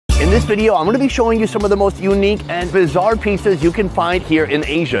this video, I'm going to be showing you some of the most unique and bizarre pizzas you can find here in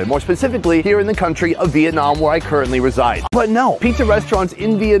Asia, more specifically here in the country of Vietnam, where I currently reside. But no, pizza restaurants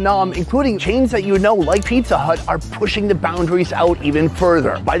in Vietnam, including chains that you know like Pizza Hut, are pushing the boundaries out even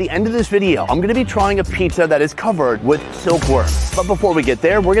further. By the end of this video, I'm going to be trying a pizza that is covered with silkworm. But before we get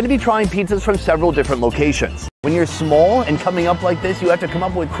there, we're going to be trying pizzas from several different locations. When you're small and coming up like this, you have to come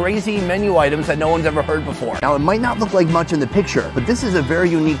up with crazy menu items that no one's ever heard before. Now, it might not look like much in the picture, but this is a very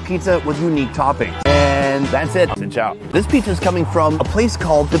unique pizza with unique toppings. And that's it. Ciao. This pizza is coming from a place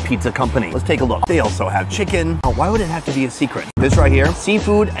called The Pizza Company. Let's take a look. They also have chicken. Oh, why would it have to be a secret? This right here,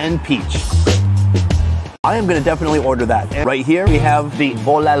 seafood and peach. I am gonna definitely order that. And right here, we have the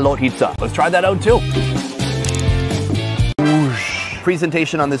bolalo pizza. Let's try that out too.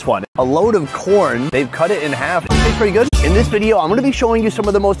 Presentation on this one. A load of corn, they've cut it in half. Tastes pretty good. In this video, I'm going to be showing you some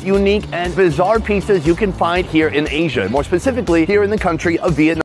of the most unique and bizarre pizzas you can find here in Asia, more specifically here in the country of Vietnam.